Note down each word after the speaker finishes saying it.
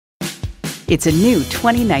It's a new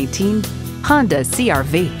 2019 Honda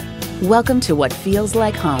CR-V. Welcome to what feels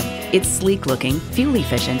like home. It's sleek looking, fuel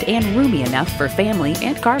efficient, and roomy enough for family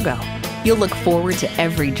and cargo. You'll look forward to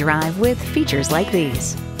every drive with features like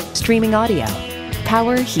these: streaming audio,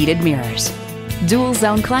 power heated mirrors, dual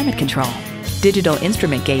zone climate control, digital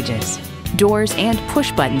instrument gauges, doors and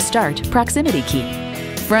push button start proximity key,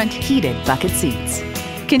 front heated bucket seats,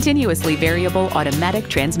 continuously variable automatic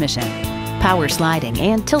transmission, power sliding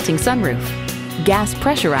and tilting sunroof, gas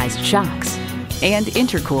pressurized shocks, and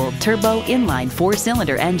intercooled turbo inline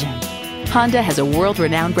 4-cylinder engine. Honda has a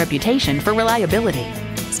world-renowned reputation for reliability.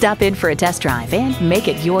 Stop in for a test drive and make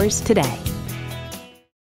it yours today.